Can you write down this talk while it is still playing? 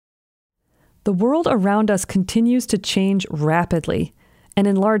The world around us continues to change rapidly, and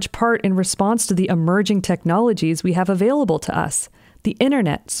in large part in response to the emerging technologies we have available to us. The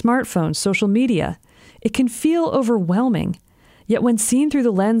internet, smartphones, social media. It can feel overwhelming. Yet when seen through the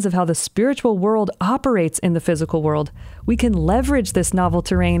lens of how the spiritual world operates in the physical world, we can leverage this novel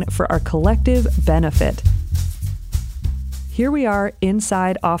terrain for our collective benefit. Here we are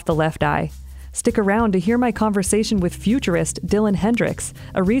inside Off the Left Eye. Stick around to hear my conversation with futurist Dylan Hendricks,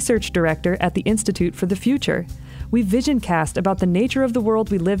 a research director at the Institute for the Future. We visioncast about the nature of the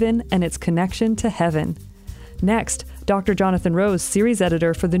world we live in and its connection to heaven. Next, Dr. Jonathan Rose, series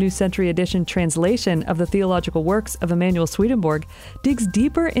editor for the New Century Edition translation of the theological works of Emanuel Swedenborg, digs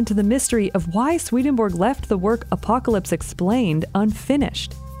deeper into the mystery of why Swedenborg left the work Apocalypse Explained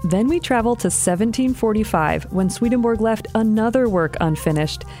unfinished. Then we travel to 1745, when Swedenborg left another work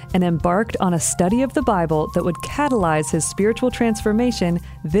unfinished and embarked on a study of the Bible that would catalyze his spiritual transformation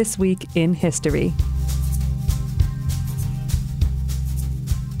this week in history.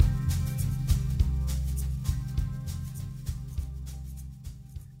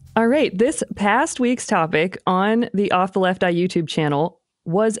 All right, this past week's topic on the Off the Left Eye YouTube channel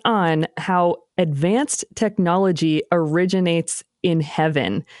was on how advanced technology originates in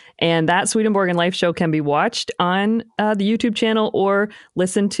heaven. And that Swedenborg and Life show can be watched on the YouTube channel or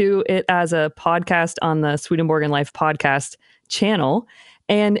listen to it as a podcast on the Swedenborg and Life podcast channel.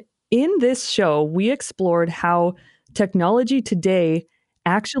 And in this show, we explored how technology today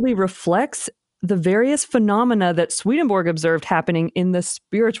actually reflects the various phenomena that Swedenborg observed happening in the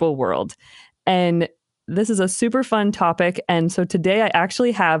spiritual world. And this is a super fun topic. And so today I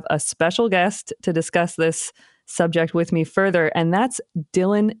actually have a special guest to discuss this subject with me further, and that's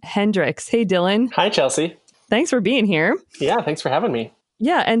Dylan Hendricks. Hey, Dylan. Hi, Chelsea. Thanks for being here. Yeah, thanks for having me.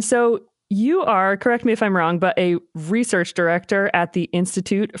 Yeah, and so you are, correct me if I'm wrong, but a research director at the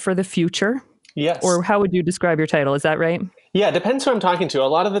Institute for the Future. Yes. Or how would you describe your title? Is that right? Yeah, it depends who I'm talking to. A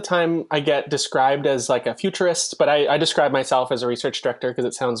lot of the time I get described as like a futurist, but I describe myself as a research director because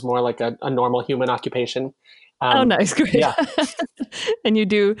it sounds more like a normal human occupation. Oh, nice. Great. Yeah. And you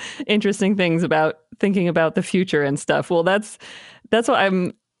do interesting things about thinking about the future and stuff. Well, that's why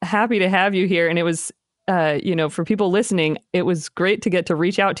I'm happy to have you here. And it was, for people listening, it was great to get to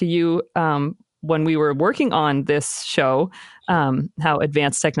reach out to you when we were working on this show, how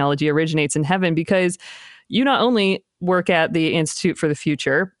advanced technology originates in heaven, because you not only work at the Institute for the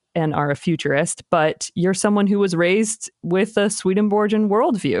Future and are a futurist, but you're someone who was raised with a Swedenborgian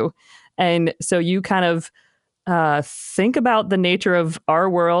worldview. And so you kind of think about the nature of our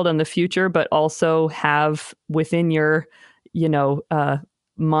world and the future, but also have within your,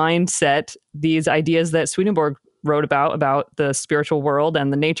 mindset, these ideas that Swedenborg wrote about the spiritual world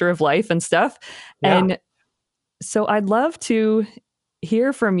and the nature of life and stuff. Yeah. And so I'd love to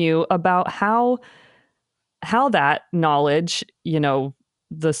hear from you about how that knowledge,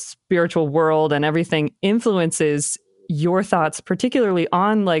 the spiritual world and everything influences your thoughts, particularly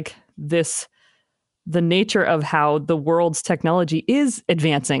on the nature of how the world's technology is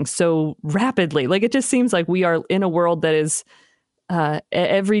advancing so rapidly. Like, it just seems like we are in a world that is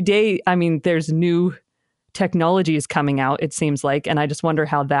every day. I mean, there's new technologies coming out, it seems like. And I just wonder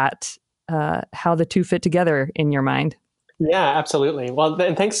how the two fit together in your mind. Yeah, absolutely. Well,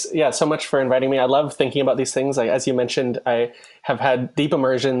 and thanks, so much for inviting me. I love thinking about these things. As you mentioned, I have had deep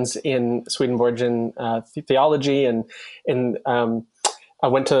immersions in Swedenborgian theology, and I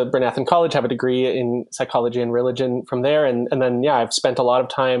went to Bernathen College, have a degree in psychology and religion from there, and then I've spent a lot of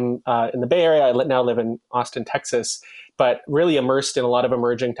time in the Bay Area. I now live in Austin, Texas, but really immersed in a lot of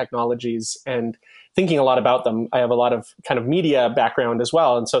emerging technologies and thinking a lot about them. I have a lot of kind of media background as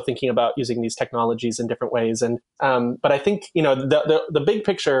well, and so thinking about using these technologies in different ways. And but I think the big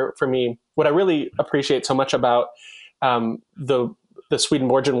picture for me, what I really appreciate so much about the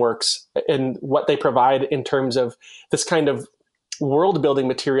Swedenborgian works and what they provide in terms of this kind of world building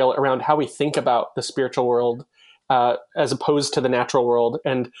material around how we think about the spiritual world as opposed to the natural world,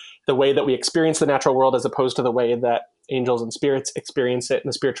 and the way that we experience the natural world as opposed to the way that angels and spirits experience it in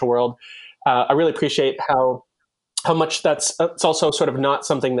the spiritual world. I really appreciate how much it's also sort of not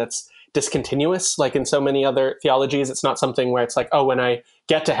something that's discontinuous. Like in so many other theologies, it's not something where it's like, oh, when I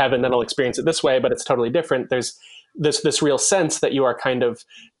get to heaven, then I'll experience it this way, but it's totally different. There's this real sense that you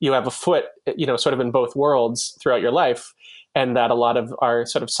have a foot, sort of in both worlds throughout your life. And that a lot of our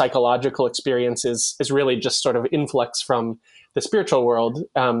sort of psychological experience is really just sort of influx from the spiritual world.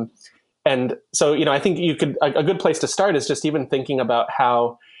 And so, I think a good place to start is just even thinking about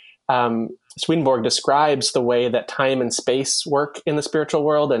how Swedenborg describes the way that time and space work in the spiritual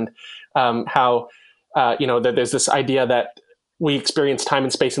world, and how, there's this idea that we experience time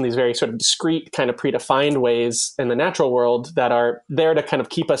and space in these very sort of discrete, kind of predefined ways in the natural world that are there to kind of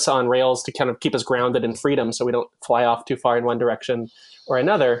keep us on rails, to kind of keep us grounded in freedom so we don't fly off too far in one direction or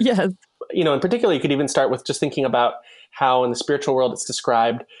another. Yes. In particular, you could even start with just thinking about how in the spiritual world it's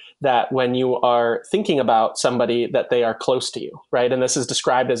described that when you are thinking about somebody, that they are close to you, right? And this is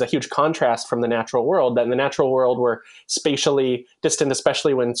described as a huge contrast from the natural world, that in the natural world we're spatially distant,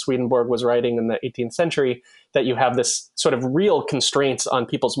 especially when Swedenborg was writing in the 18th century, that you have this sort of real constraints on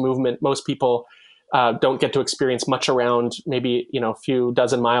people's movement. Most people don't get to experience much around maybe, a few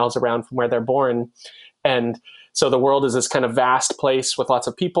dozen miles around from where they're born. And so the world is this kind of vast place with lots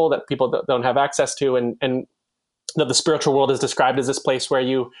of people that people don't have access to. And that the spiritual world is described as this place where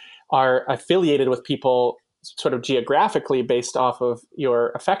you are affiliated with people sort of geographically based off of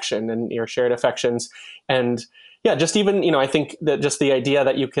your affection and your shared affections. And yeah, just even, I think that just the idea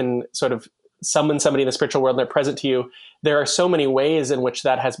that you can sort of summon somebody in the spiritual world and they're present to you, there are so many ways in which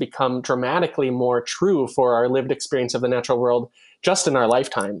that has become dramatically more true for our lived experience of the natural world just in our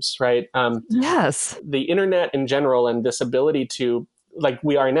lifetimes, right? Yes. The internet in general and this ability to, like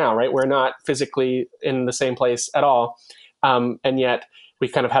we are now, right? We're not physically in the same place at all. And yet we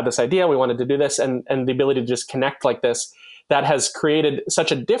kind of had this idea, we wanted to do this, and the ability to just connect like this, that has created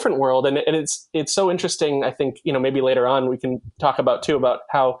such a different world. And it's so interesting. I think, maybe later on we can talk about too, about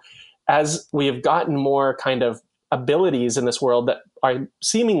how as we have gotten more kind of abilities in this world that are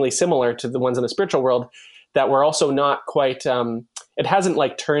seemingly similar to the ones in the spiritual world, that we're also not quite, it hasn't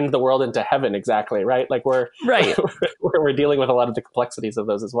like turned the world into heaven exactly, right? Like we're dealing with a lot of the complexities of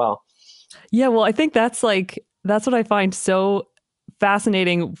those as well. Yeah, well, I think that's what I find so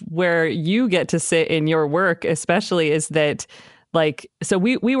fascinating where you get to sit in your work, especially, is that so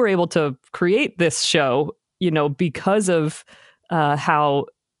we were able to create this show, because of how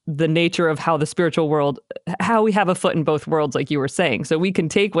the nature of how the spiritual world, how we have a foot in both worlds, like you were saying. So we can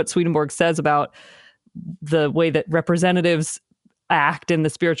take what Swedenborg says about the way that representatives act in the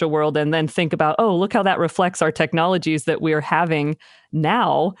spiritual world and then think about, oh, look how that reflects our technologies that we're having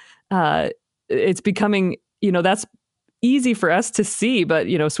now. It's becoming, that's easy for us to see, but,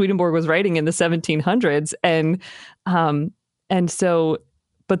 Swedenborg was writing in the 1700s. And so,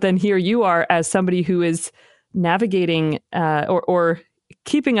 but then here you are as somebody who is navigating or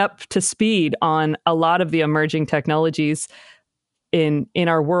keeping up to speed on a lot of the emerging technologies in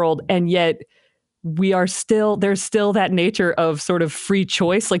our world. And yet there's still that nature of sort of free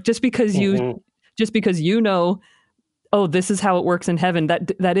choice. Like just because oh, this is how it works in heaven,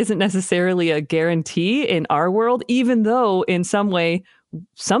 that isn't necessarily a guarantee in our world, even though in some way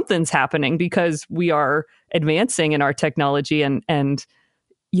something's happening because we are advancing in our technology and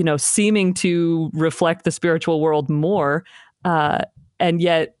seeming to reflect the spiritual world more. And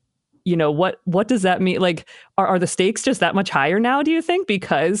yet, what does that mean? Like, are the stakes just that much higher now, do you think?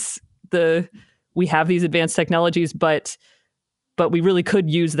 Because we have these advanced technologies, but we really could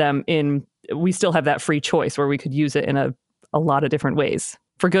use them we still have that free choice where we could use it in a lot of different ways,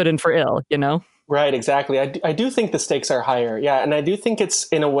 for good and for ill, Right, exactly. I do think the stakes are higher. Yeah. And I do think it's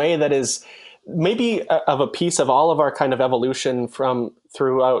in a way that is maybe of a piece of all of our kind of evolution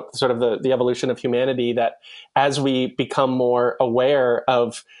throughout sort of the evolution of humanity, that as we become more aware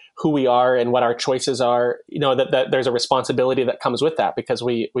of who we are and what our choices are, that there's a responsibility that comes with that, because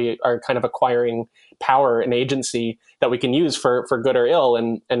we are kind of acquiring power and agency that we can use for good or ill.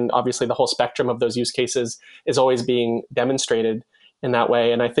 And obviously the whole spectrum of those use cases is always being demonstrated in that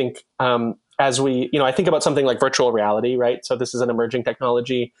way. And I think as I think about something like virtual reality, right? So this is an emerging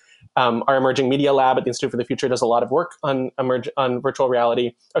technology. Our emerging media lab at the Institute for the Future does a lot of work on virtual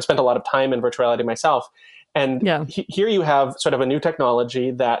reality. I've spent a lot of time in virtual reality myself. And here you have sort of a new technology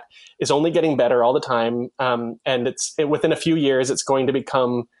that is only getting better all the time. And within a few years, it's going to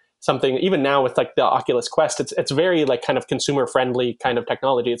become something, even now with like the Oculus Quest, it's very like kind of consumer friendly kind of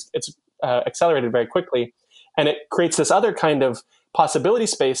technology. It's accelerated very quickly. And it creates this other kind of possibility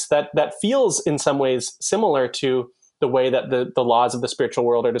space that feels in some ways similar to the way that the laws of the spiritual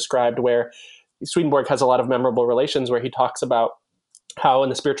world are described, where Swedenborg has a lot of memorable relations where he talks about how in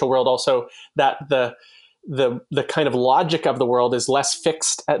the spiritual world also that the kind of logic of the world is less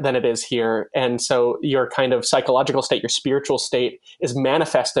fixed than it is here. And so your kind of psychological state, your spiritual state is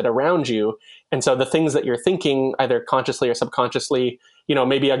manifested around you. And so the things that you're thinking, either consciously or subconsciously,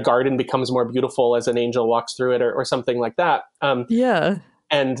 maybe a garden becomes more beautiful as an angel walks through it or something like that.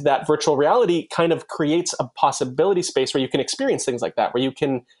 And that virtual reality kind of creates a possibility space where you can experience things like that, where you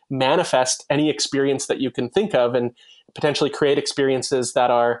can manifest any experience that you can think of and potentially create experiences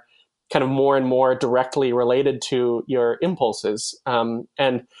that are kind of more and more directly related to your impulses.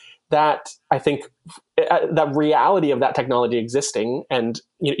 And that I think that reality of that technology existing, and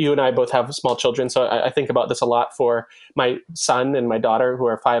you and I both have small children, so I think about this a lot for my son and my daughter who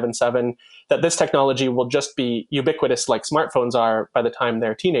are 5 and 7, that this technology will just be ubiquitous like smartphones are by the time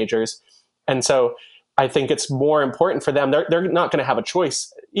they're teenagers. And so I think it's more important for them. They're not going to have a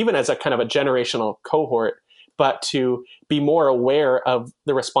choice, even as a kind of a generational cohort, but to be more aware of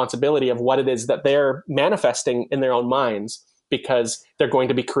the responsibility of what it is that they're manifesting in their own minds, because they're going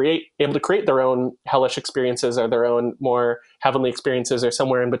to be able to create their own hellish experiences or their own more heavenly experiences or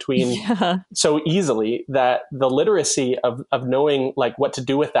somewhere in between so easily, that the literacy of knowing like what to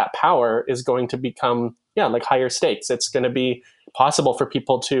do with that power is going to become, like higher stakes. It's going to be possible for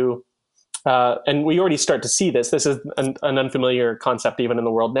people to, and we already start to see this. This is an unfamiliar concept even in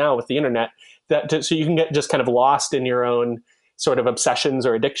the world now with the internet, so you can get just kind of lost in your own sort of obsessions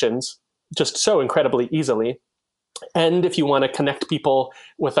or addictions just so incredibly easily. And if you want to connect people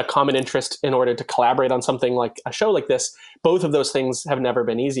with a common interest in order to collaborate on something like a show like this, both of those things have never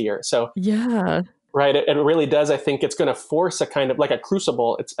been easier. So, right. It really does. I think it's going to force a kind of like a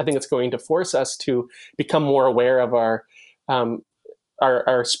crucible. I think it's going to force us to become more aware of our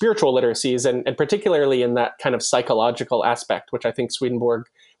spiritual literacies, and particularly in that kind of psychological aspect, which I think Swedenborg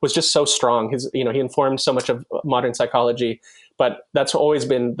was just so strong. He informed so much of modern psychology, but that's always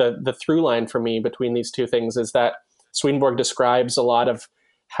been the through line for me between these two things, is that Swedenborg describes a lot of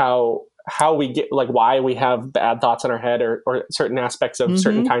how we get, like why we have bad thoughts in our head, or certain aspects of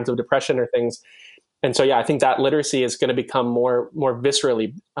certain kinds of depression or things. And so, I think that literacy is going to become more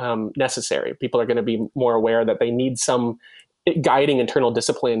viscerally necessary. People are going to be more aware that they need some guiding internal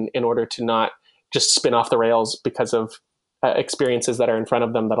discipline in order to not just spin off the rails because of experiences that are in front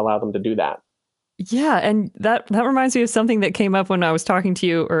of them that allow them to do that. Yeah. And that reminds me of something that came up when I was talking to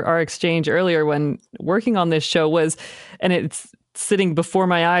you, or our exchange earlier when working on this show and it's sitting before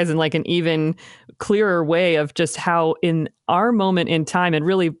my eyes in like an even clearer way of just how in our moment in time, and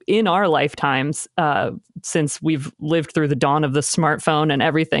really in our lifetimes, since we've lived through the dawn of the smartphone and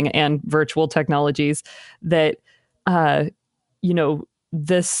everything and virtual technologies, that,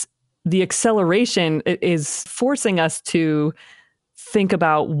 the acceleration is forcing us to think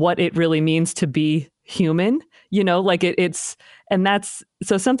about what it really means to be human, and that's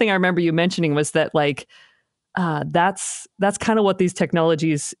so something I remember you mentioning was that like, that's kind of what these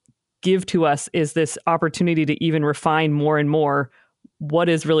technologies give to us, is this opportunity to even refine more and more what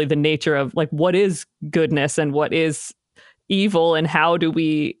is really the nature of like, what is goodness and what is evil, and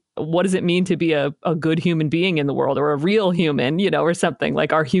what does it mean to be a good human being in the world, or a real human, or something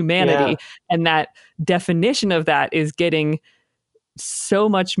like our humanity. And that definition of that is getting so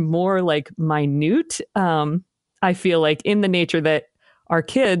much more like minute. I feel like in the nature that our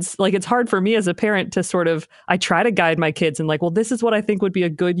kids, like it's hard for me as a parent to sort of, I try to guide my kids and like, well, this is what I think would be a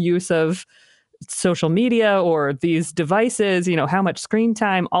good use of social media or these devices, how much screen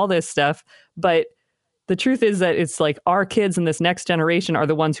time, all this stuff. But the truth is that it's like our kids in this next generation are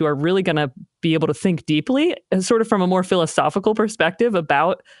the ones who are really going to be able to think deeply, sort of from a more philosophical perspective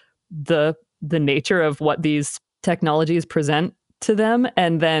about the nature of what these technologies present to them,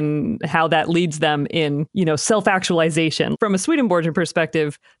 and then how that leads them in, self-actualization. From a Swedenborgian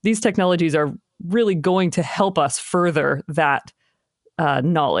perspective, these technologies are really going to help us further that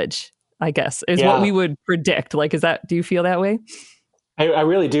knowledge, I guess, is what we would predict. Like, do you feel that way? I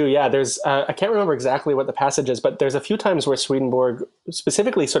really do. Yeah. There's, I can't remember exactly what the passage is, but there's a few times where Swedenborg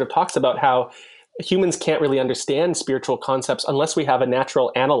specifically sort of talks about how humans can't really understand spiritual concepts unless we have a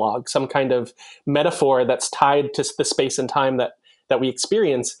natural analog, some kind of metaphor that's tied to the space and time that we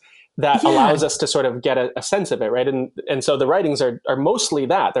experience, that allows us to sort of get a sense of it. Right. And so the writings are mostly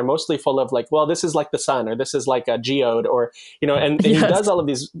that. They're mostly full of like, well, this is like the sun, or this is like a geode, or, and he does all of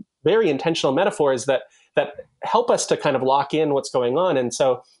these very intentional metaphors that help us to kind of lock in what's going on. And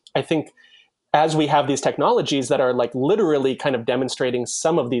so I think as we have these technologies that are like literally kind of demonstrating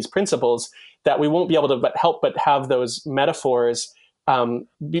some of these principles, that we won't be able to help but have those metaphors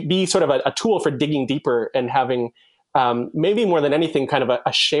be sort of a tool for digging deeper and having maybe more than anything kind of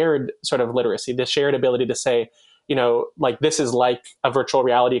a shared sort of literacy, the shared ability to say, like this is like a virtual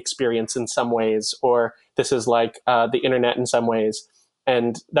reality experience in some ways, or this is like the internet in some ways.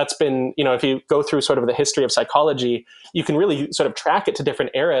 And that's been, if you go through sort of the history of psychology, you can really sort of track it to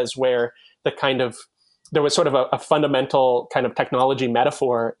different eras where there was sort of a fundamental kind of technology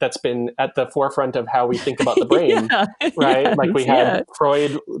metaphor that's been at the forefront of how we think about the brain, right? Yes, like we had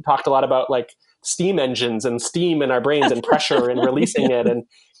Freud talked a lot about like steam engines and steam in our brains and pressure and releasing it.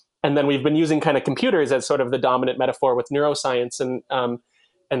 And then we've been using kind of computers as sort of the dominant metaphor with neuroscience.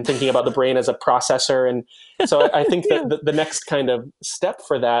 and thinking about the brain as a processor. And so I think Yeah. that the next kind of step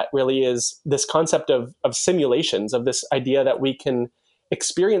for that really is this concept of simulations, of this idea that we can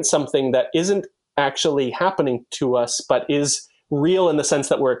experience something that isn't actually happening to us, but is real in the sense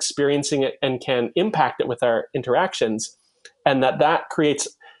that we're experiencing it and can impact it with our interactions. And that creates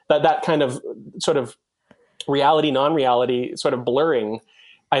that kind of sort of reality, non-reality sort of blurring,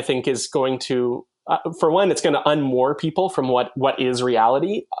 I think is going to, for one, it's going to unmoor people from what is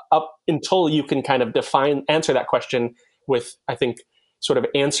reality up until you can kind of answer that question with, I think, sort of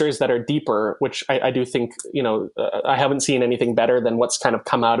answers that are deeper, which I do think, I haven't seen anything better than what's kind of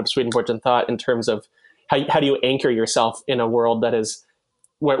come out of Swedenborgian thought in terms of how do you anchor yourself in a world that is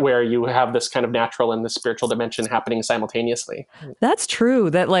where you have this kind of natural and the spiritual dimension happening simultaneously. That's true.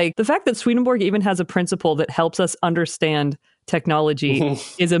 That like the fact that Swedenborg even has a principle that helps us understand technology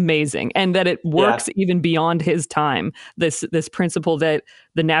is amazing, and that it works even beyond his time. This principle that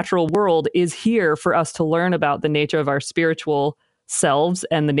the natural world is here for us to learn about the nature of our spiritual selves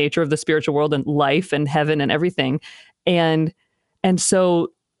and the nature of the spiritual world and life and heaven and everything. And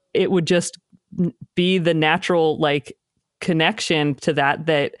so it would just be the natural like connection to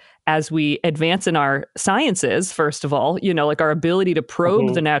that as we advance in our sciences, first of all, like our ability to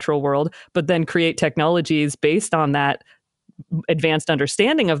probe the natural world, but then create technologies based on that advanced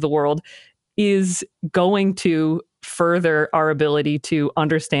understanding of the world, is going to further our ability to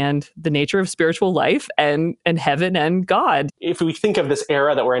understand the nature of spiritual life and heaven and God. If we think of this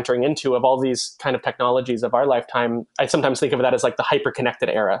era that we're entering into of all these kind of technologies of our lifetime, I sometimes think of that as like the hyper-connected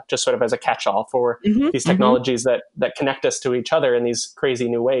era, just sort of as a catch-all for these technologies that connect us to each other in these crazy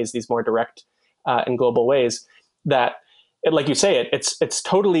new ways, these more direct and global ways that, like you say, it's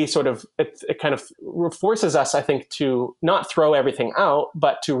totally sort of, it kind of forces us, I think, to not throw everything out,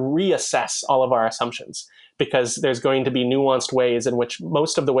 but to reassess all of our assumptions, because there's going to be nuanced ways in which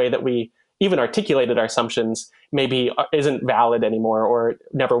most of the way that we even articulated our assumptions maybe isn't valid anymore, or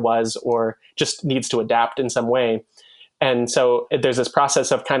never was, or just needs to adapt in some way. And so there's this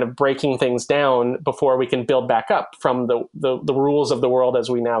process of kind of breaking things down before we can build back up from the rules of the world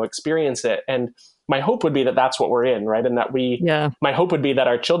as we now experience it. And my hope would be that that's what we're in, right? And that my hope would be that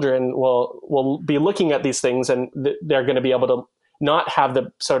our children will be looking at these things, and they're going to be able to not have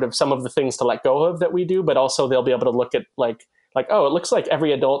the sort of some of the things to let go of that we do, but also they'll be able to look at like, oh, it looks like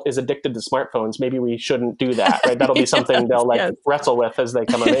every adult is addicted to smartphones. Maybe we shouldn't do that, right? That'll be something they'll wrestle with as they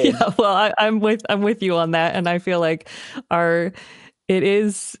come of age. Yeah, well, I'm with you on that, and I feel like it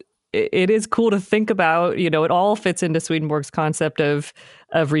is cool to think about. It all fits into Swedenborg's concept of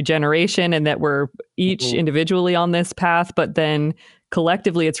regeneration, and that we're each individually on this path, but then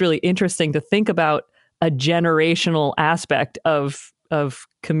collectively, it's really interesting to think about a generational aspect of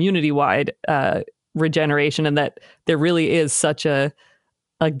community-wide regeneration, and that there really is such a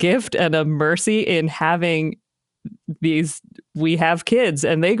gift and a mercy in having we have kids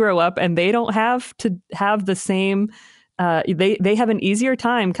and they grow up and they don't have to have the same they have an easier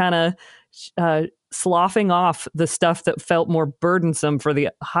time kind of sloughing off the stuff that felt more burdensome for the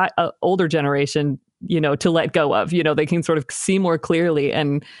older generation, to let go of. They can sort of see more clearly,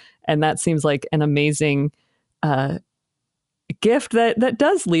 and that seems like an amazing gift that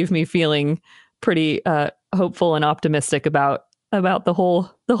does leave me feeling pretty hopeful and optimistic about the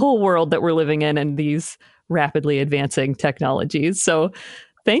whole world that we're living in and these rapidly advancing technologies. So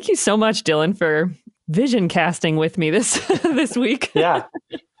thank you so much, Dylan, for vision casting with me this week. Yeah,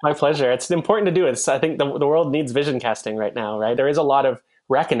 my pleasure. It's important to do. I think the world needs vision casting right now, right? There is a lot of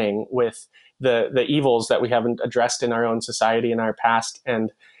reckoning with the evils that we haven't addressed in our own society in our past.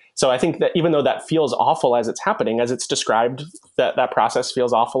 And so I think that even though that feels awful as it's happening, as it's described, that process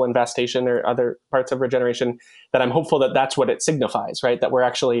feels awful in vastation or other parts of regeneration, that I'm hopeful that that's what it signifies, right? That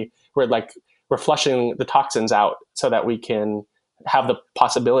we're flushing the toxins out so that we can have the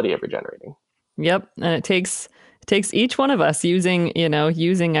possibility of regenerating. Yep. And it takes each one of us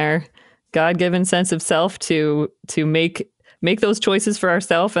using our God-given sense of self to make those choices for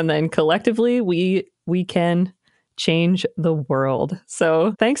ourselves, and then collectively we can change the world.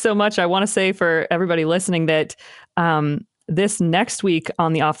 So thanks so much. I want to say for everybody listening that this next week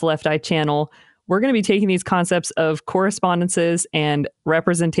on the Off the Left Eye channel, we're going to be taking these concepts of correspondences and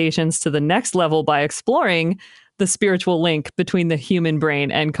representations to the next level by exploring the spiritual link between the human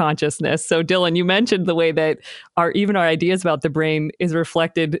brain and consciousness. So Dylan, you mentioned the way that our ideas about the brain is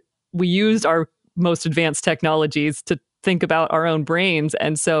reflected. We used our most advanced technologies to think about our own brains.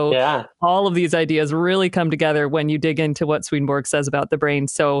 And so all of these ideas really come together when you dig into what Swedenborg says about the brain.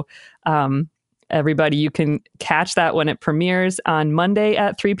 So everybody, you can catch that when it premieres on Monday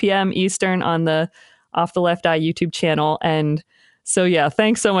at 3 p.m. Eastern on the Off the Left Eye YouTube channel. And So yeah,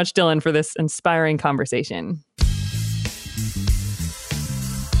 thanks so much, Dylan, for this inspiring conversation.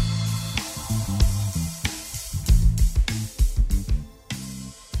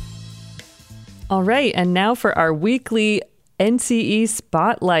 All right, and now for our weekly NCE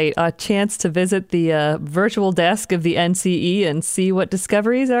Spotlight, a chance to visit the virtual desk of the NCE and see what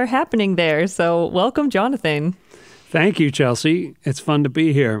discoveries are happening there. So welcome, Jonathan. Thank you, Chelsea. It's fun to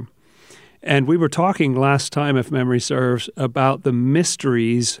be here. And we were talking last time, if memory serves, about the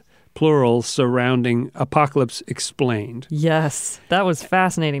mysteries, plural, surrounding Apocalypse Explained. Yes, that was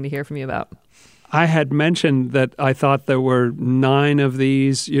fascinating to hear from you about. I had mentioned that I thought there were 9 of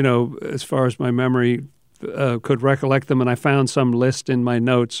these, as far as my memory could recollect them, and I found some list in my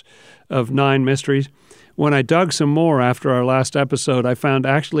notes of 9 mysteries. When I dug some more after our last episode, I found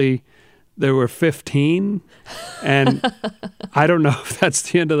actually there were 15, and I don't know if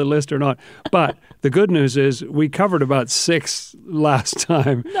that's the end of the list or not. But the good news is we covered about 6 last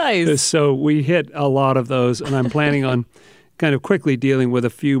time. Nice. So we hit a lot of those, and I'm planning on kind of quickly dealing with a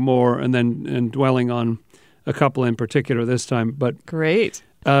few more and dwelling on a couple in particular this time. But great.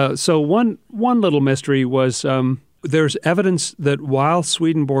 So one little mystery was there's evidence that while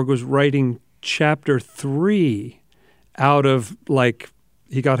Swedenborg was writing chapter 3 out of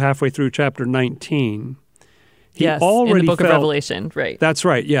he got halfway through chapter 19. Yes, in the book of Revelation, right. That's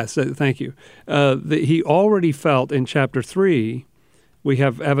right, yes, thank you. He already felt in chapter 3, we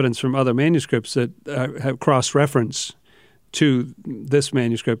have evidence from other manuscripts that have cross-reference to this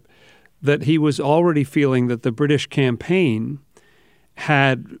manuscript, that he was already feeling that the British campaign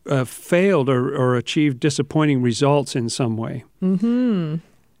had failed or achieved disappointing results in some way. Mm-hmm.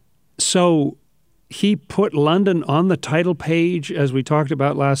 So he put London on the title page, as we talked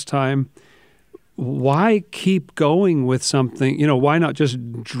about last time. Why keep going with something? Why not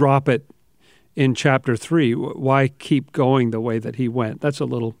just drop it in chapter 3? Why keep going the way that he went? That's a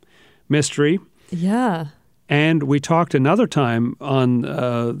little mystery. Yeah. And we talked another time on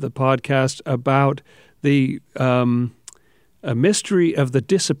the podcast about the a mystery of the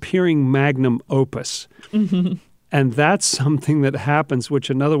disappearing magnum opus. Mm-hmm. And that's something that happens, which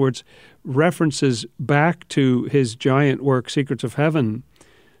in other words references back to his giant work, Secrets of Heaven,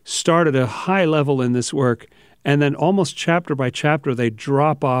 start at a high level in this work, and then almost chapter by chapter they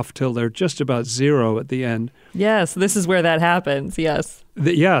drop off till they're just about 0 at the end. Yes, this is where that happens, yes.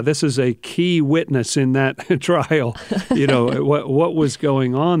 This is a key witness in that trial, what was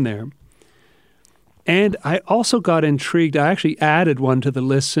going on there. And I also got intrigued. I actually added one to the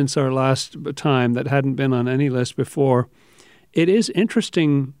list since our last time that hadn't been on any list before. It is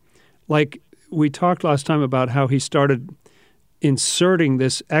interesting, like we talked last time about how he started inserting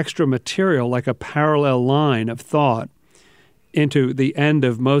this extra material like a parallel line of thought into the end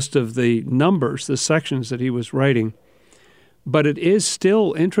of most of the numbers, the sections that he was writing. But it is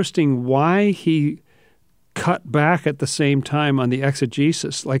still interesting why he cut back at the same time on the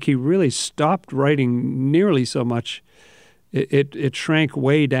exegesis. Like he really stopped writing nearly so much. It shrank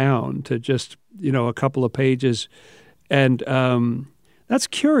way down to just, a couple of pages. And that's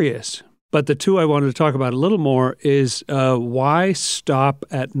curious. But the 2 I wanted to talk about a little more is why stop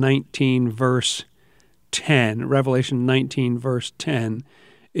at 19 verse 10. Revelation 19 verse 10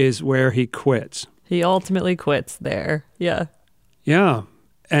 is where he quits. He ultimately quits there. Yeah. Yeah.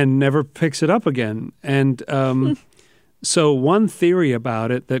 And never picks it up again. And so one theory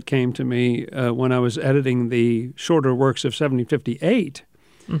about it that came to me when I was editing the shorter works of 1758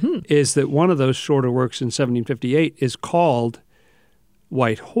 is that one of those shorter works in 1758 is called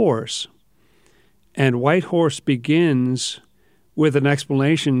White Horse. And White Horse begins with an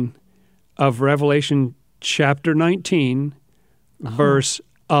explanation of Revelation chapter 19, verse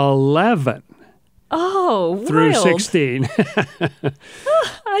 11. Oh, through wild. 16.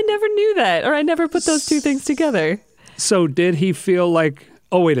 I never knew that, or I never put those 2 things together. So did he feel like,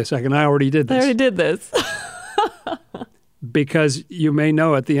 oh, wait a second, I already did this? I already did this. Because you may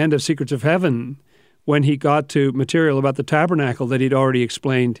know at the end of Secrets of Heaven, when he got to material about the tabernacle that he'd already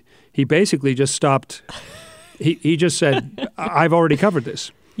explained, he basically just stopped. He just said, I've already covered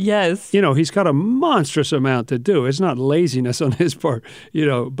this. Yes. He's got a monstrous amount to do. It's not laziness on his part,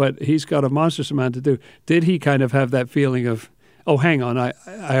 but he's got a monstrous amount to do. Did he kind of have that feeling of, oh, hang on, I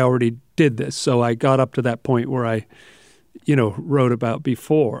already did this, so I got up to that point where I, wrote about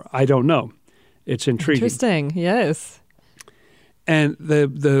before? I don't know. It's intriguing. Interesting, yes. And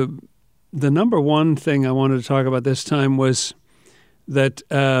the number one thing I wanted to talk about this time was that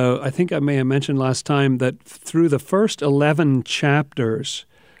I think I may have mentioned last time that through the first 11 chapters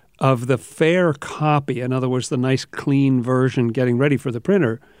of the fair copy, in other words, the nice clean version getting ready for the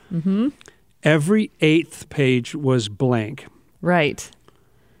printer, every 8th page was blank. Right.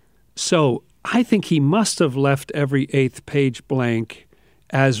 So I think he must have left every 8th page blank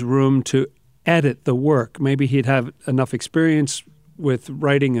as room to edit the work. Maybe he'd have enough experience with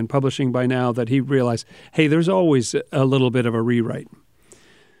writing and publishing by now that he realized, hey, there's always a little bit of a rewrite.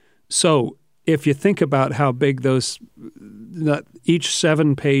 So if you think about how big each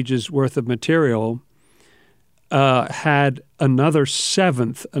 7 pages worth of material had another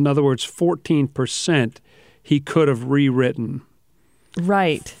 1/7, in other words, 14%, he could have rewritten.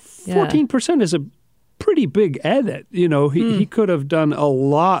 Right. Yeah. 14% is a pretty big edit. He could have done a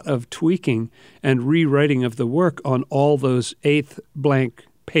lot of tweaking and rewriting of the work on all those 8th blank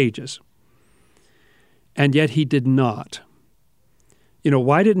pages. And yet he did not.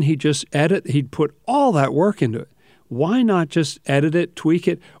 Why didn't he just edit? He'd put all that work into it. Why not just edit it, tweak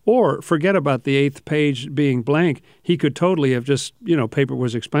it, or forget about the 8th page being blank? He could totally have just, paper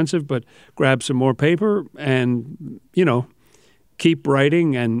was expensive, but grab some more paper and, keep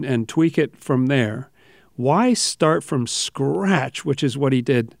writing and tweak it from there. Why start from scratch, which is what he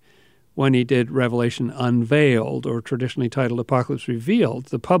did when he did Revelation Unveiled, or traditionally titled Apocalypse Revealed,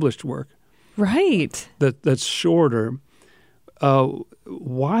 the published work? Right. That's shorter.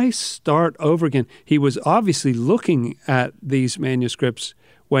 Why start over again? He was obviously looking at these manuscripts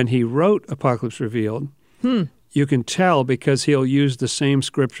when he wrote Apocalypse Revealed. You can tell because he'll use the same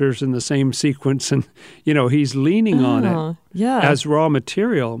scriptures in the same sequence, and he's leaning on it as raw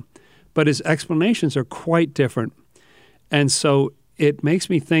material, but his explanations are quite different. And so it makes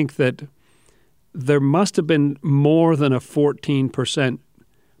me think that there must have been more than a 14%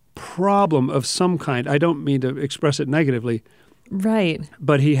 problem of some kind. I don't mean to express it negatively. Right.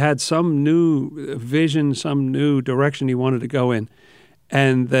 But he had some new vision, some new direction he wanted to go in,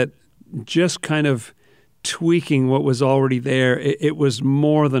 and that just kind of tweaking what was already there, it was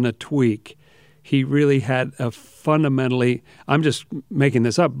more than a tweak. He really had a fundamentally, I'm just making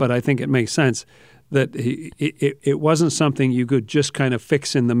this up, but I think it makes sense, that it wasn't something you could just kind of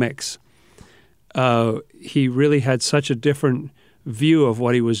fix in the mix. He really had such a different view of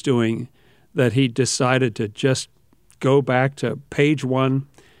what he was doing that he decided to just go back to page 1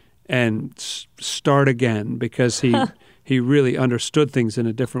 and start again, because he really understood things in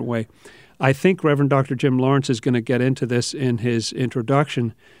a different way. I think Reverend Dr. Jim Lawrence is going to get into this in his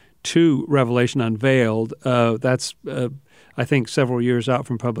introduction to Revelation Unveiled. That's, I think, several years out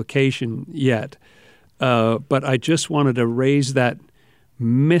from publication yet. But I just wanted to raise that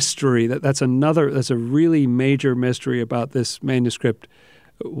mystery. That's a really major mystery about this manuscript.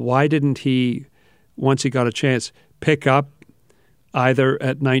 Why didn't he, once he got a chance, pick up either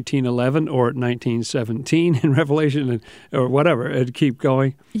at 1911 or at 1917 in Revelation, or whatever, and keep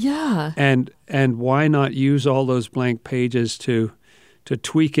going? Yeah. And why not use all those blank pages to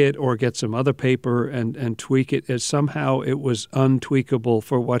tweak it, or get some other paper and tweak it, as somehow it was untweakable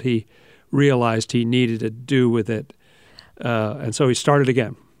for what he realized he needed to do with it. And so he started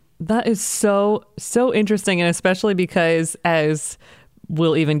again. That is so interesting, and especially because, as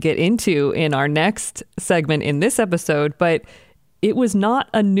we'll even get into in our next segment in this episode, but it was not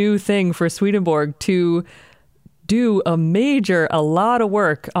a new thing for Swedenborg to do a lot of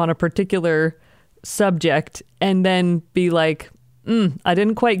work on a particular subject and then be like, I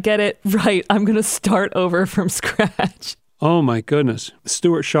didn't quite get it right. I'm going to start over from scratch. Oh, my goodness.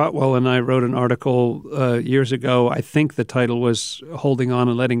 Stuart Shotwell and I wrote an article years ago. I think the title was Holding On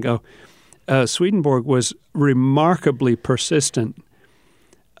and Letting Go. Swedenborg was remarkably persistent.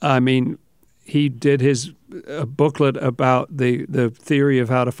 I mean, he did his booklet about the theory of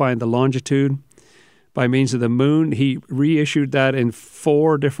how to find the longitude by means of the moon. He reissued that in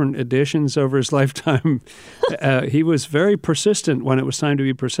 4 different editions over his lifetime. He was very persistent when it was time to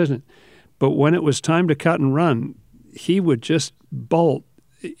be persistent. But when it was time to cut and run, he would just bolt.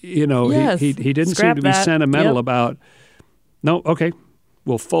 Yes, he didn't seem to be sentimental about, no, okay,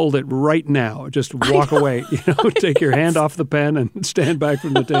 we'll fold it right now. Just walk away. Take your hand off the pen and stand back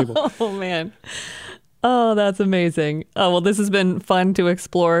from the table. Oh, man. Oh, that's amazing. Oh, well, this has been fun to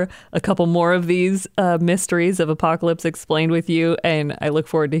explore a couple more of these mysteries of Apocalypse Explained with you, and I look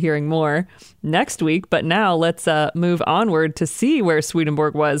forward to hearing more next week. But now let's move onward to see where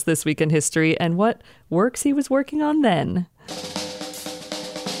Swedenborg was this week in history and what works he was working on then.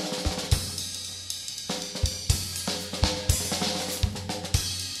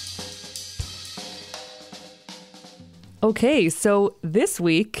 Okay, so this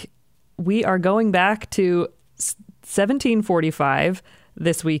week we are going back to 1745,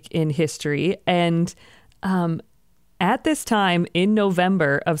 this week in history. And at this time in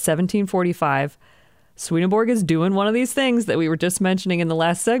November of 1745, Swedenborg is doing one of these things that we were just mentioning in the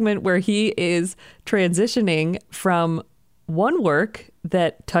last segment, where he is transitioning from one work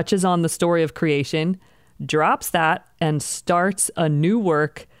that touches on the story of creation, drops that, and starts a new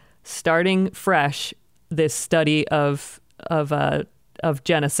work, starting fresh, this study of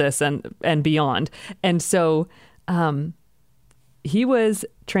Genesis and beyond. And so he was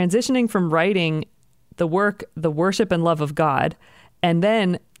transitioning from writing the work, The Worship and Love of God, and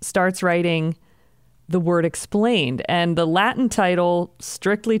then starts writing The Word Explained. And the Latin title,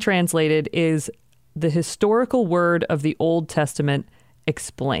 strictly translated, is The Historical Word of the Old Testament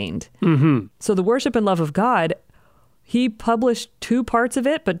Explained. Mm-hmm. So The Worship and Love of God, he published 2 parts of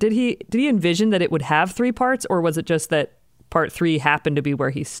it, but did he envision that it would have 3 parts, or was it just that part 3 happened to be where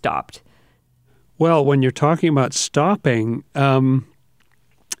he stopped? Well, when you're talking about stopping,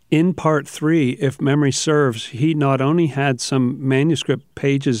 in part 3, if memory serves, he not only had some manuscript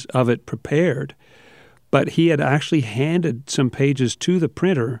pages of it prepared, but he had actually handed some pages to the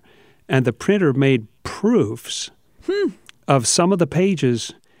printer, and the printer made proofs of some of the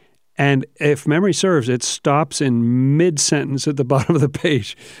pages. And if memory serves, it stops in mid-sentence at the bottom of the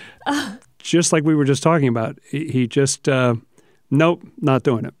page, just like we were just talking about. He just, nope, not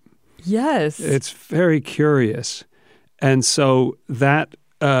doing it. Yes. It's very curious. And so that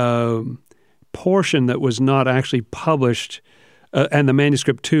portion that was not actually published, and the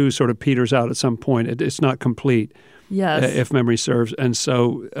manuscript too sort of peters out at some point. It's not complete, yes, if memory serves. And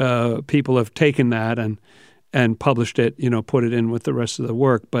so people have taken that and published it, put it in with the rest of the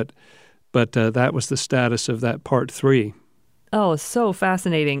work. But that was the status of that part 3. Oh, so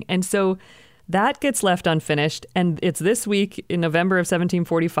fascinating. And so that gets left unfinished, and it's this week in November of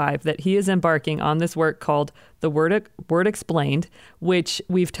 1745 that he is embarking on this work called The Word Explained, which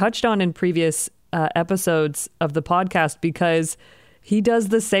we've touched on in previous episodes of the podcast, because he does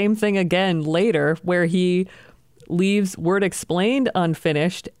the same thing again later, where he leaves Word Explained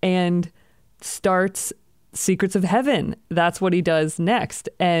unfinished and starts Secrets of Heaven. That's what he does next.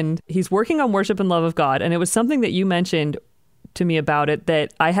 And he's working on Worship and Love of God, and it was something that you mentioned to me about it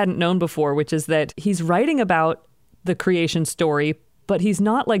that I hadn't known before, which is that he's writing about the creation story, but he's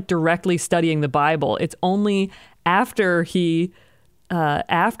not like directly studying the Bible. It's only after he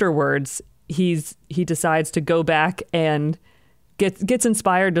afterwards he decides to go back and gets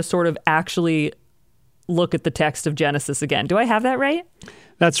inspired to sort of actually look at the text of Genesis again. Do I have that right?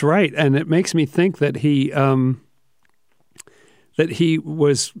 That's right, and it makes me think that he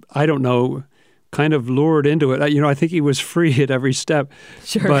was, I don't know, kind of lured into it. I think he was free at every step.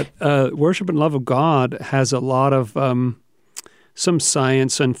 Sure. But Worship and Love of God has a lot of some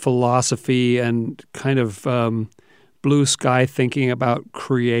science and philosophy and kind of blue sky thinking about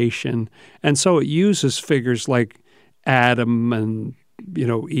creation. And so it uses figures like Adam and,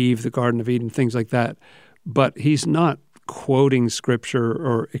 Eve, the Garden of Eden, things like that. But he's not quoting Scripture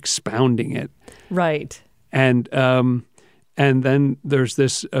or expounding it. Right. And then there's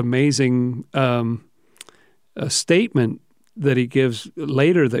this amazing statement that he gives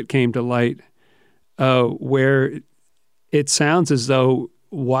later that came to light, where it sounds as though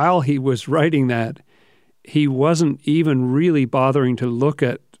while he was writing that, he wasn't even really bothering to look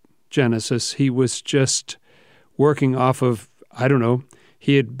at Genesis. He was just working off of, I don't know,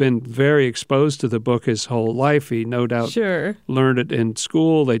 he had been very exposed to the book his whole life. He no doubt learned it in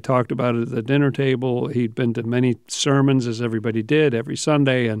school. They talked about it at the dinner table. He'd been to many sermons, as everybody did, every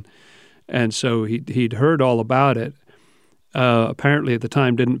Sunday, and so he'd heard all about it. Apparently at the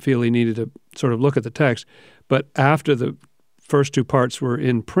time didn't feel he needed to sort of look at the text. But after the first 2 parts were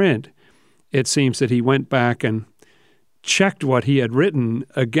in print, it seems that he went back and checked what he had written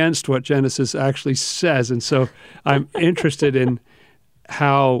against what Genesis actually says. And so I'm interested in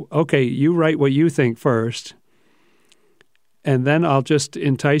how, okay, you write what you think first, and then I'll just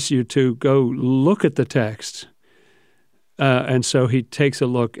entice you to go look at the text. And so he takes a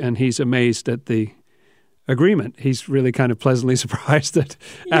look, and he's amazed at the agreement. He's really kind of pleasantly surprised that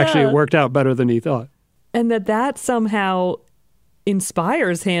actually it worked out better than he thought. And that somehow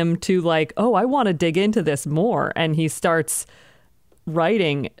inspires him to like, oh, I want to dig into this more. And he starts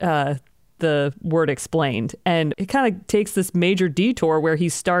writing the Word Explained. And it kind of takes this major detour where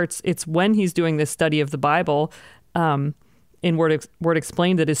it's when he's doing this study of the Bible in Word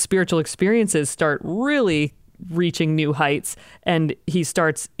Explained that his spiritual experiences start really reaching new heights, and he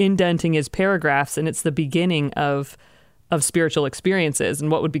starts indenting his paragraphs, and it's the beginning of spiritual experiences and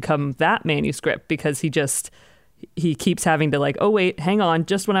what would become that manuscript, because he keeps having to like, oh wait, hang on,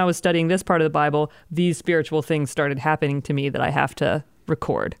 just when I was studying this part of the Bible, these spiritual things started happening to me that I have to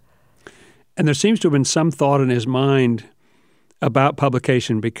record. And there seems to have been some thought in his mind about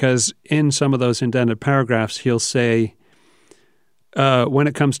publication, because in some of those indented paragraphs he'll say, when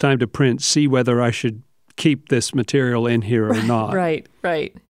it comes time to print, see whether I should keep this material in here or not.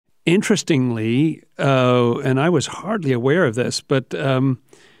 Right. Interestingly, and I was hardly aware of this, but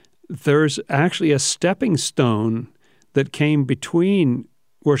there's actually a stepping stone that came between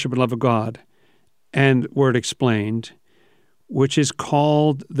Worship and Love of God and Word Explained, which is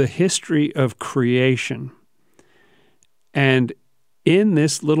called The History of Creation. And in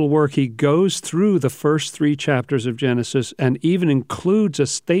this little work, he goes through the first 3 chapters of Genesis and even includes a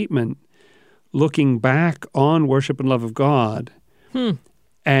statement looking back on Worship and Love of God.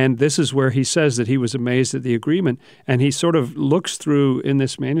 And this is where he says that he was amazed at the agreement. And he sort of looks through in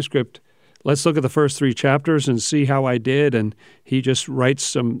this manuscript, let's look at the first 3 chapters and see how I did. And he just writes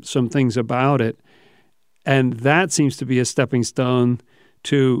some things about it. And that seems to be a stepping stone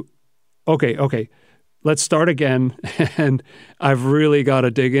to, okay, let's start again. And I've really got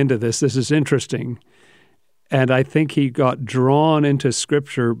to dig into this. This is interesting. And I think he got drawn into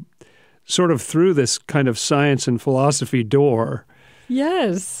Scripture sort of through this kind of science and philosophy door.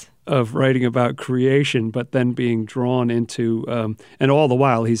 Yes. Of writing about creation, but then being drawn into, and all the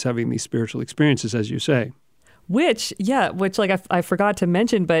while he's having these spiritual experiences, as you say. Which like I forgot to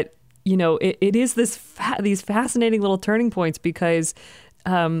mention, but it is these fascinating little turning points because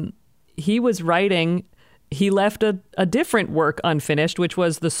he was writing. He left a different work unfinished, which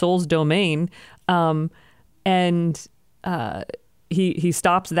was The Soul's Domain, and he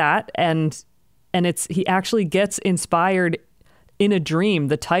stops that, and he actually gets inspired in a dream,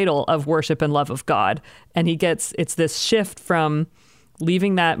 the title of Worship and Love of God. And it's this shift from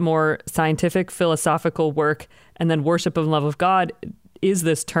leaving that more scientific, philosophical work, and then Worship and Love of God is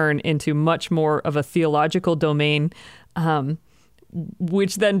this turn into much more of a theological domain,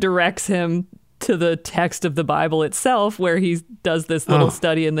 which then directs him to the text of the Bible itself, where he does this little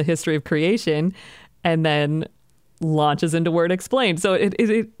study in the history of creation, and then launches into Word Explained. So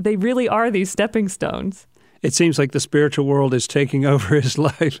they really are these stepping stones. It seems like the spiritual world is taking over his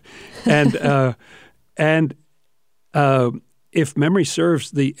life. And if memory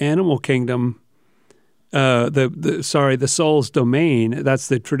serves, the animal kingdom, the Soul's Domain, that's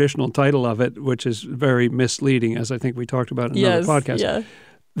the traditional title of it, which is very misleading, as I think we talked about in another podcast. Yeah.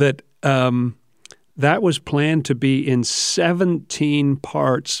 That was planned to be in 17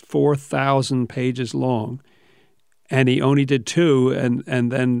 parts, 4,000 pages long. And he only did 2 and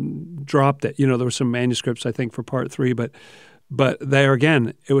then dropped it. There were some manuscripts, I think, for part 3, but there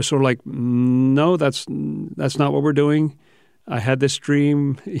again, it was sort of like, no, that's not what we're doing. I had this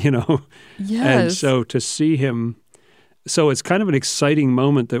dream, Yes. And so to see him, so it's kind of an exciting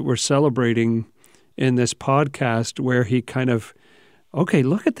moment that we're celebrating in this podcast where he kind of, okay,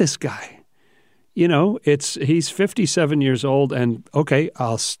 look at this guy. He's 57 years old and, okay,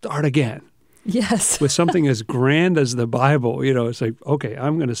 I'll start again. Yes. With something as grand as the Bible, it's like, okay,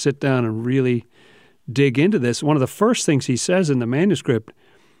 I'm going to sit down and really dig into this. One of the first things he says in the manuscript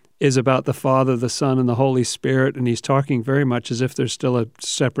is about the Father, the Son, and the Holy Spirit, and he's talking very much as if there's still a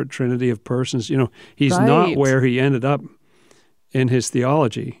separate trinity of persons. He's not where he ended up in his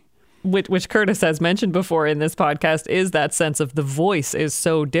theology. Which Curtis has mentioned before in this podcast is that sense of the voice is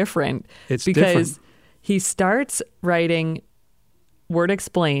so different. It's because different. He starts writing Word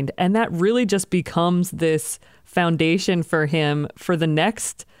Explained, and that really just becomes this foundation for him for the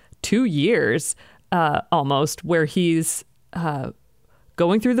next 2 years, almost, where he's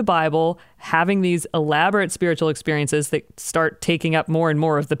going through the Bible, having these elaborate spiritual experiences that start taking up more and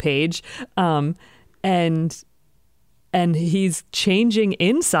more of the page, and he's changing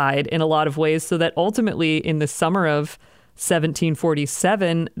inside in a lot of ways, so that ultimately in the summer of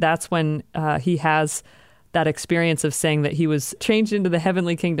 1747, that's when he has that experience of saying that he was changed into the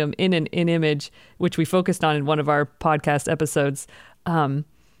heavenly kingdom in an image, which we focused on in one of our podcast episodes. And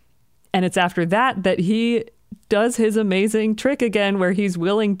it's after that he does his amazing trick again, where he's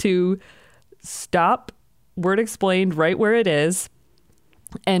willing to stop Word Explained right where it is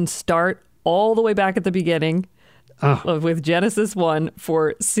and start all the way back at the beginning with Genesis 1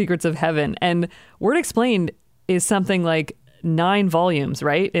 for Secrets of Heaven. And Word Explained is something like 9 volumes,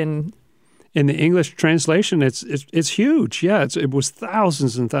 right? In the English translation, it's huge. Yeah, it was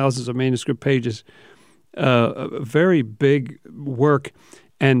thousands and thousands of manuscript pages. A very big work.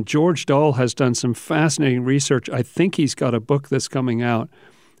 And George Dahl has done some fascinating research. I think he's got a book that's coming out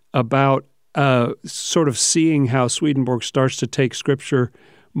about sort of seeing how Swedenborg starts to take Scripture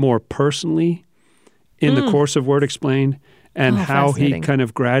more personally in the course of Word Explained, and how he kind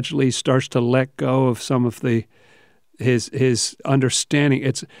of gradually starts to let go of some of his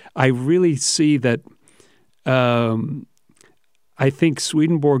understanding. I really see that I think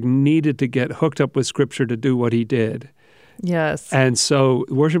Swedenborg needed to get hooked up with Scripture to do what he did. Yes. And so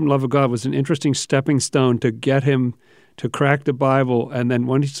worship and love of God was an interesting stepping stone to get him to crack the Bible. And then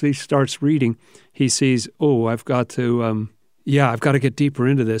once he starts reading, he sees, oh, I've got to get deeper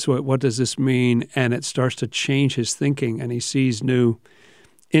into this. What does this mean? And it starts to change his thinking, and he sees new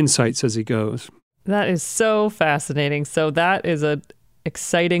insights as he goes. That is so fascinating. So that is an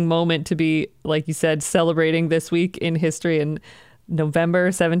exciting moment to be, like you said, celebrating this week in history in November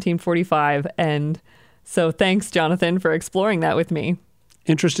 1745. And so thanks, Jonathan, for exploring that with me.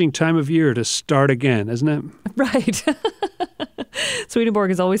 Interesting time of year to start again, isn't it? Right.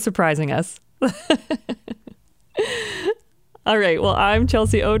 Swedenborg is always surprising us. All right. Well, I'm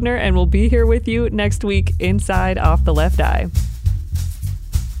Chelsea Odhner, and we'll be here with you next week inside Off the Left Eye.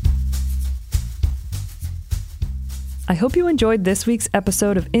 I hope you enjoyed this week's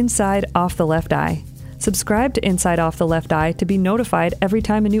episode of Inside Off the Left Eye. Subscribe to Inside Off the Left Eye to be notified every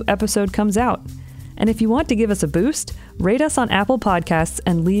time a new episode comes out. And if you want to give us a boost, rate us on Apple Podcasts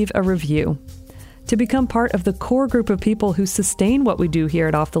and leave a review. To become part of the core group of people who sustain what we do here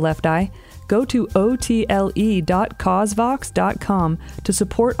at Off the Left Eye, go to otle.causevox.com to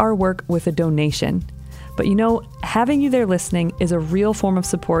support our work with a donation. But having you there listening is a real form of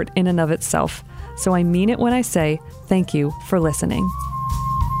support in and of itself. So I mean it when I say thank you for listening.